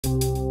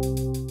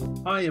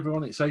Hi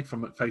everyone, it's Abe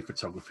from McFay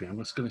Photography. I'm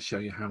just going to show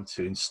you how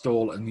to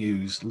install and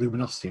use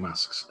luminosity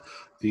masks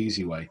the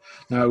easy way.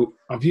 Now,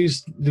 I've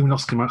used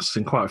luminosity masks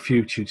in quite a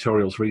few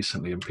tutorials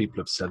recently, and people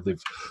have said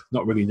they've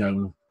not really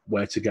known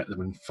where to get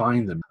them and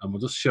find them. And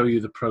we'll just show you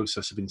the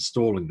process of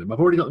installing them. I've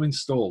already got them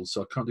installed,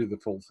 so I can't do the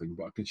full thing,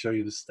 but I can show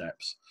you the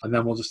steps. And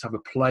then we'll just have a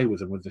play with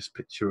them with this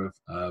picture of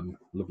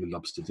lovely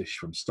lobster dish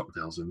from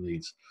Stockdale's in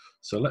Leeds.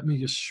 So let me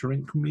just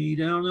shrink me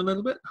down a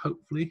little bit,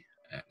 hopefully.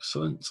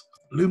 Excellent.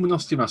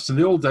 Luminosity masks. In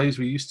the old days,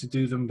 we used to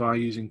do them by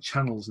using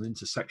channels and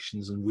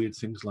intersections and weird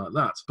things like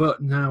that.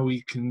 But now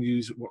we can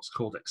use what's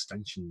called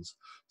extensions.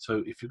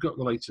 So if you've got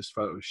the latest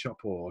Photoshop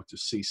or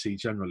just CC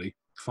generally,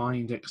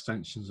 find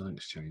extensions and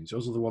exchange.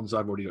 Those are the ones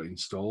I've already got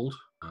installed.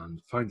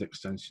 And find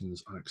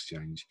extensions and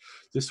exchange.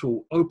 This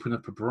will open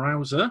up a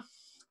browser.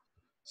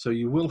 So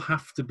you will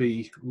have to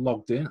be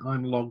logged in.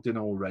 I'm logged in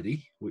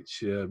already,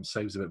 which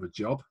saves a bit of a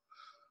job.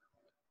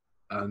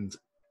 And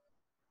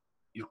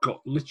you've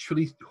got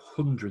literally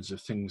hundreds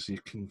of things you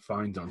can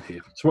find on here.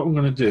 So what I'm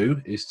going to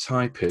do is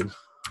type in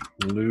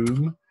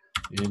Luminosity.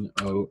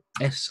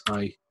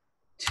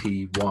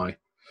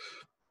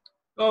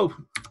 Oh,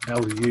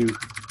 L-U.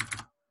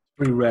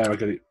 Pretty rare I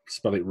get it,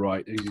 spell it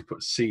right. I usually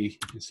put C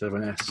instead of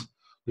an S.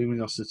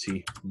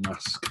 Luminosity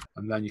mask.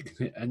 And then you can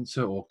hit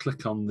enter or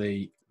click on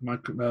the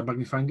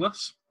magnifying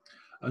glass.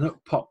 And up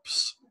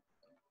pops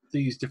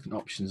these different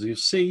options. You'll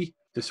see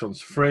this one's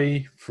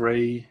free,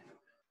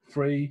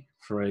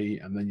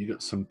 and then you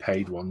got some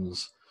paid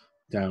ones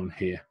down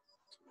here,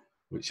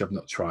 which I've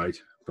not tried.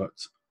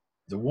 But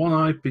the one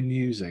I've been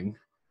using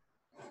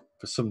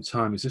for some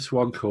time is this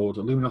one called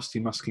Luminosity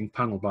Masking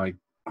Panel by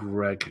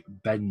Greg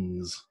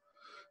Benz.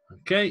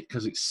 Okay,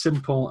 because it's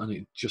simple and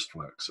it just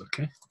works.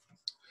 Okay,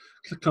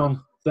 click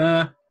on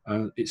there,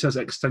 and it says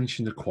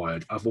extension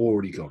acquired. I've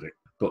already got it.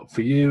 But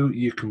for you,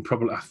 you can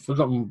probably, I've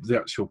forgotten the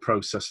actual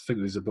process. I think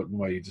there's a button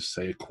where you just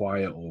say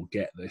acquire or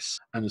get this.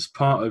 And as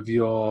part of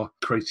your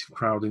Creative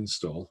Crowd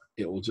install,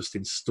 it will just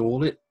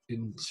install it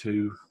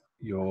into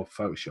your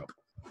Photoshop.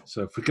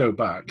 So if we go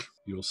back,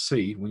 you'll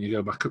see when you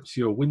go back up to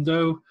your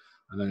window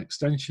and then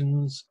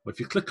extensions, if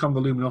you click on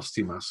the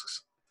luminosity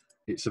masks,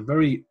 it's a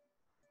very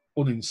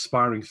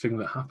uninspiring thing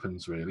that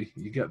happens really.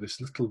 You get this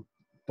little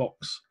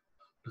box,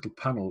 little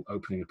panel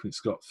opening up, and it's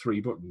got three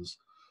buttons.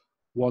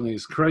 One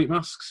is create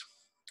masks,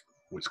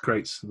 which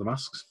creates the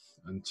masks,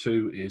 and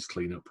two is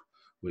cleanup,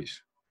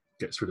 which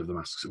gets rid of the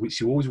masks, which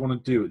you always want to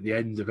do at the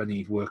end of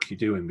any work you're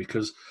doing,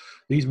 because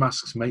these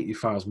masks make your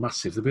files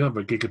massive. They'll be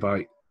over a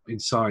gigabyte in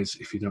size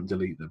if you don't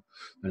delete them,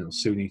 and it'll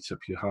soon eat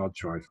up your hard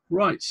drive.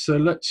 Right, so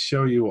let's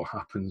show you what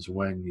happens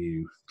when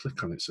you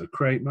click on it. So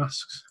create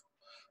masks.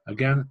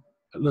 Again,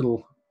 a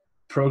little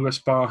progress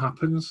bar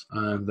happens,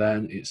 and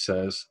then it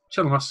says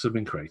channel masks have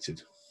been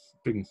created.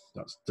 Bing,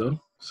 that's done.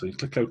 So you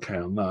click OK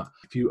on that.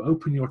 If you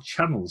open your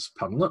channels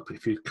panel up,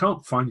 if you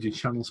can't find your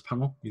channels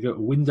panel, you go to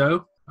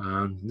window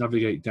and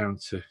navigate down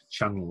to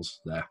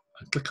channels there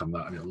and click on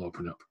that and it'll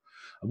open up.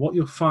 And what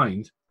you'll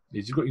find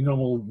is you've got your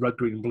normal red,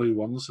 green and blue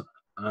ones,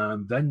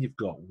 and then you've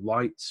got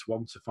lights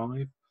 1 to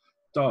 5,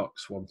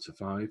 darks 1 to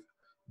 5,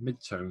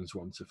 midtones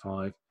 1 to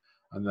 5,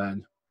 and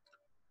then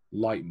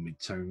light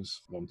midtones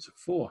 1 to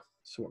 4.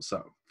 So what's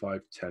that? 5,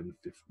 10,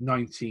 15,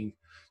 19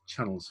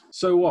 channels.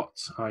 So what?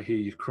 I hear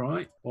you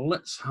cry. Well,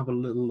 let's have a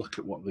little look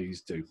at what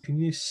these do. Can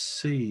you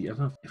see? I don't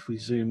know if we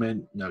zoom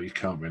in. No, you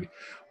can't really.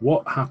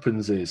 What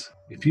happens is,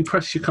 if you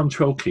press your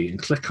control key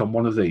and click on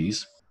one of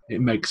these,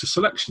 it makes a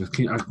selection.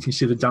 Can you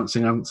see the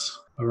dancing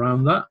ants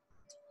around that?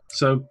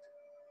 So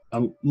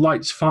on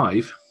lights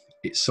 5,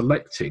 it's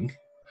selecting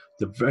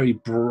the very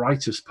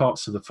brightest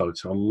parts of the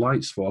photo. On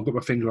lights 4, I've got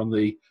my finger on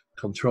the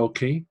control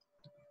key.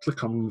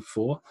 Click on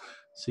 4.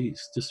 See,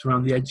 it's just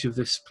around the edge of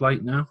this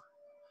plate now,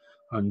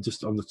 and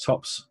just on the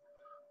tops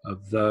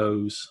of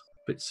those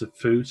bits of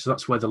food. So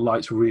that's where the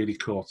lights really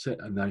caught it.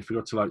 And then if we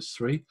go to lights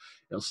 3,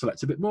 it'll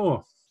select a bit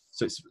more.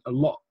 So it's a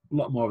lot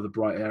more of the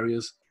bright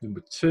areas.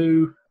 Number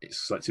 2,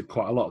 it's selected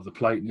quite a lot of the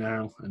plate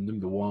now. And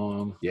number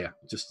 1, yeah,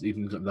 just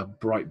even got the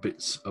bright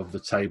bits of the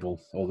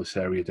table, all this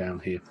area down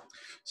here.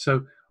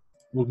 So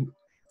we're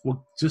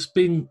just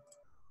being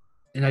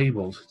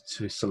enabled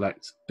to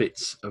select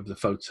bits of the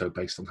photo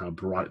based on how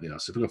bright they are.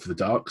 So if we go for the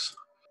darks,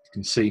 you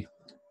can see,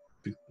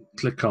 if you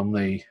click on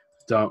the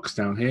darks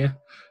down here,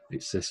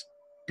 it's this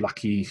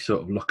blacky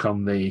sort of look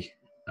on the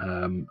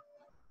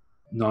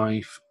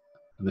knife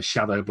and the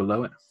shadow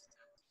below it.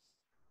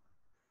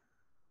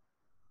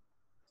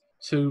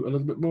 2, a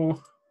little bit more.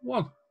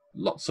 1,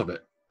 lots of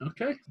it.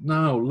 Okay,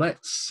 now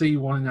let's see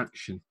one in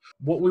action.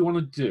 What we want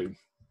to do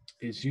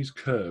is use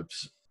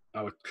curves,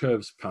 our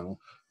curves panel,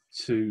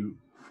 to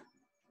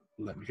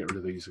let me get rid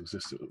of these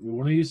existing. We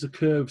want to use the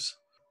curves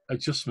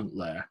adjustment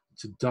layer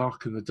to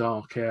darken the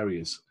dark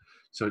areas,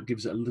 so it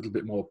gives it a little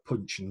bit more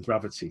punch and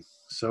gravity.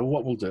 So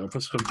what we'll do, I'll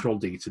press Control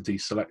D to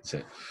deselect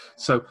it.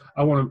 So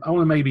I want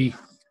to maybe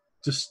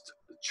just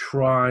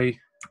try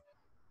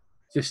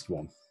this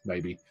one,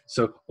 maybe.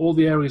 So all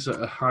the areas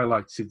that are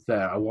highlighted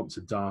there, I want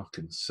to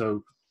darken.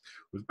 So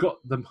we've got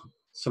them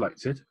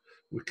selected.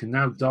 we can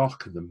now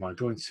darken them by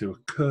going to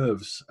a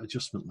curves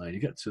adjustment layer. You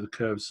get to the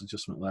curves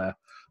adjustment layer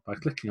by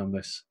clicking on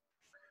this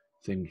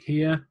thing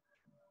here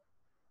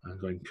and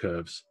going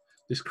curves.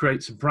 This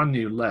creates a brand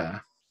new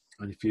layer,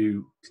 and if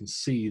you can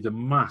see, the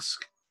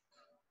mask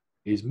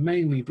is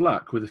mainly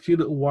black with a few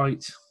little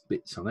white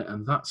bits on it,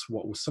 and that's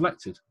what was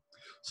selected.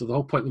 So the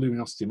whole point of the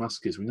luminosity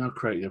mask is we now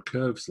create a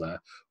curves layer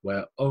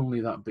where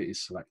only that bit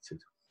is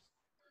selected.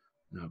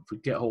 Now if we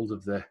get hold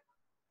of the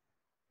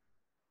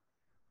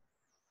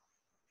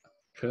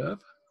curve,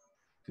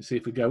 you can see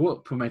if we go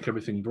up, we'll make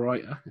everything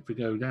brighter. If we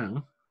go down,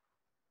 look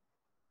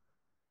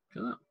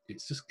at that.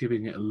 It's just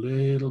giving it a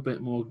little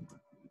bit more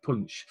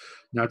punch.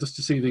 Now just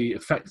to see the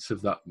effects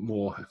of that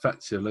more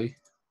effectively,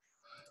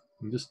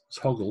 we just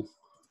toggle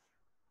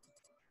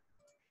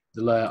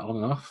the layer on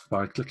and off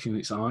by clicking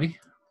its eye.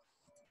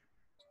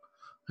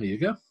 There you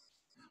go.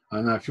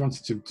 And now if you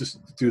wanted to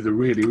just do the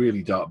really,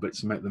 really dark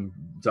bits and make them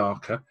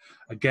darker,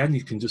 again,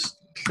 you can just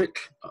click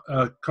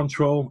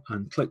Control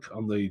and click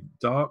on the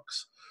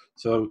darks.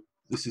 So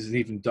this is an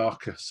even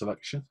darker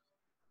selection.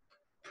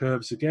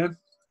 Curves again.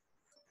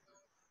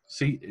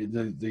 See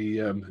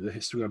the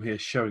histogram here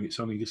showing it's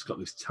only just got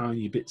this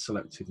tiny bit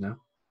selected now.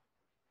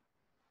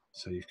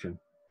 So you can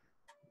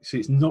see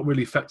it's not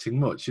really affecting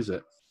much, is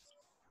it?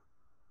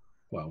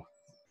 Well,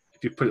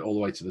 if you put it all the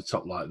way to the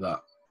top like that,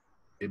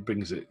 it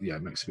brings it, yeah,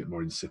 it makes it a bit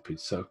more insipid.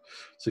 So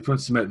if you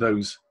want to make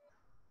those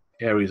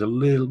areas a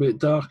little bit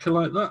darker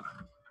like that,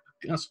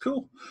 that's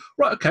cool.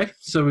 Right, okay,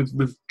 so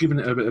we've given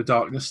it a bit of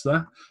darkness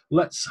there.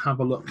 Let's have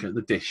a look at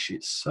the dish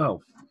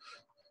itself.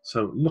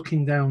 So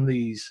looking down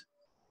these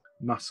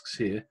masks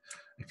here,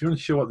 if you want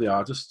to show what they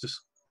are,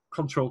 just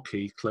Control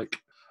key, click.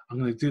 I'm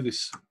going to do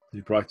this,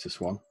 the brightest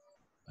one,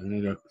 and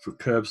then go for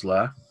curves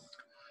layer.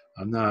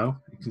 And now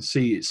you can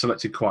see it's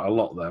selected quite a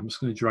lot there. I'm just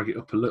going to drag it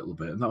up a little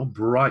bit, and that'll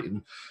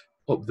brighten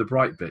up the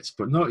bright bits.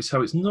 But notice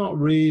how it's not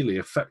really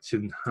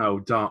affecting how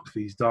dark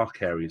these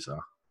dark areas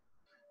are.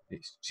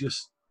 It's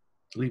just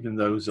leaving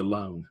those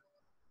alone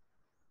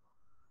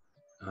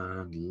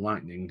and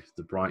lightening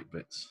the bright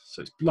bits.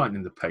 So it's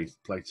lightening the plate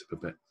up a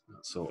bit,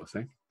 that sort of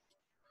thing.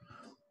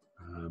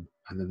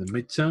 And then the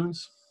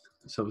midtones.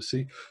 So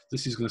obviously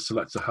this is going to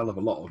select a hell of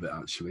a lot of it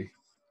actually.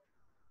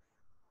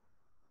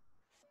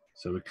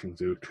 So we can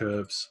do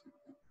curves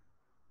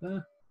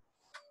there.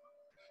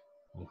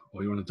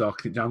 Or you want to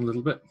darken it down a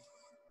little bit.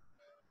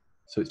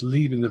 So it's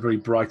leaving the very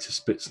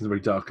brightest bits and the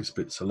very darkest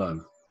bits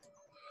alone,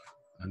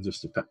 and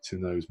just affecting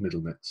those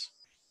middle bits.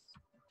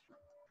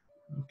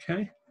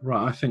 Okay,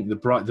 right, I think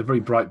the very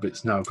bright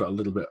bits now got a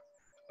little bit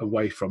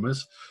away from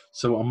us.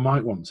 So what I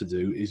might want to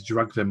do is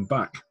drag them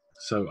back.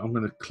 So I'm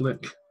going to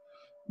click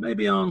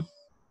maybe on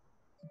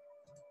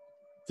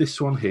this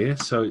one here.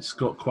 So it's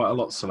got quite a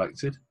lot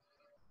selected.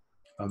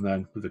 And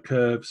then with the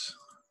curves,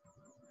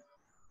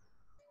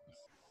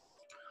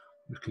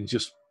 we can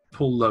just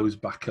pull those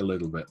back a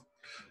little bit.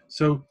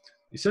 So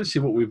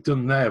essentially what we've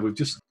done there, we've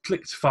just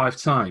clicked 5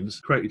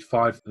 times, created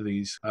 5 of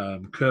these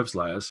curves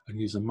layers and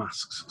use the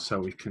masks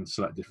so we can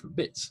select different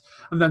bits.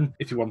 And then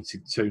if you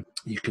wanted to,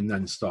 you can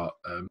then start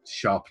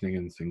sharpening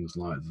and things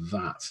like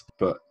that.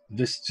 But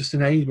this just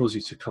enables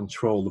you to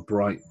control the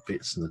bright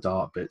bits and the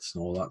dark bits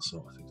and all that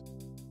sort of thing.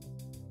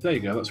 There you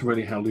go, that's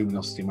really how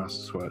luminosity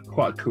masks work.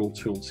 Quite a cool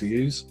tool to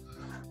use,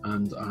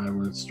 and I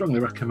would strongly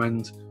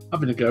recommend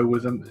having a go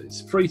with them.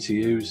 It's free to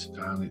use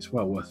and it's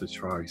well worth a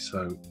try.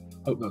 So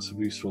hope that's a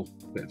useful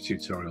bit of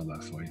tutorial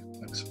there for you.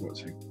 Thanks for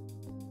watching.